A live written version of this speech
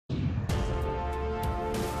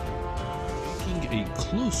a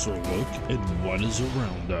closer look at what is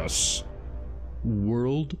around us.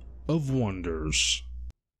 World of Wonders.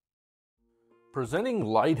 Presenting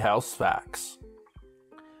Lighthouse Facts.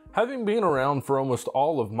 Having been around for almost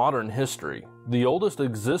all of modern history, the oldest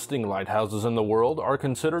existing lighthouses in the world are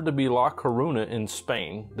considered to be La Coruna in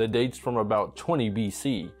Spain, that dates from about 20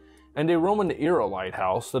 BC, and a Roman-era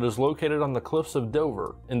lighthouse that is located on the cliffs of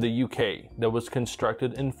Dover in the UK that was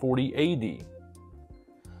constructed in 40 AD.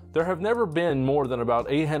 There have never been more than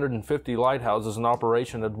about 850 lighthouses in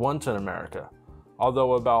operation at once in America,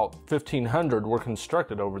 although about 1,500 were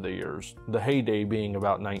constructed over the years, the heyday being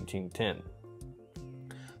about 1910.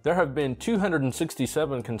 There have been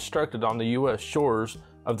 267 constructed on the U.S. shores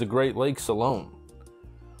of the Great Lakes alone.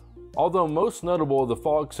 Although most notable of the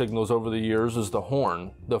fog signals over the years is the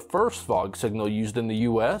horn, the first fog signal used in the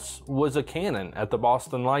U.S. was a cannon at the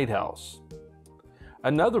Boston Lighthouse.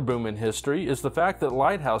 Another boom in history is the fact that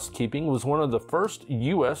lighthouse keeping was one of the first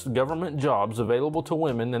U.S. government jobs available to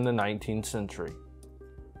women in the 19th century.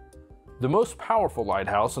 The most powerful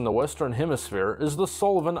lighthouse in the Western Hemisphere is the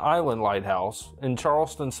Sullivan Island Lighthouse in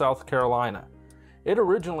Charleston, South Carolina. It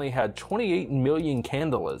originally had 28 million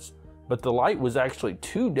candelas, but the light was actually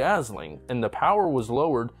too dazzling and the power was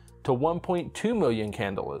lowered to 1.2 million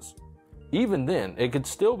candelas. Even then, it could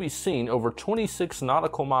still be seen over 26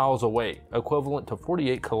 nautical miles away, equivalent to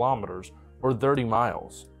 48 kilometers or 30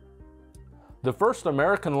 miles. The first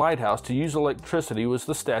American lighthouse to use electricity was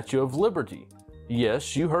the Statue of Liberty.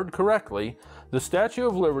 Yes, you heard correctly. The Statue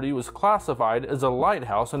of Liberty was classified as a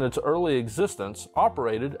lighthouse in its early existence,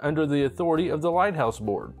 operated under the authority of the Lighthouse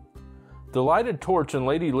Board. The lighted torch in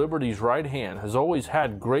Lady Liberty's right hand has always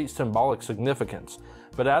had great symbolic significance,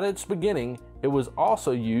 but at its beginning, it was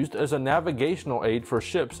also used as a navigational aid for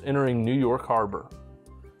ships entering New York Harbor.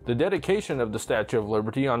 The dedication of the Statue of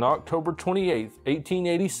Liberty on October 28,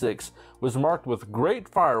 1886 was marked with great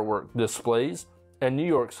firework displays and New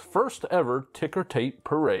York's first ever ticker tape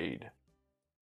parade.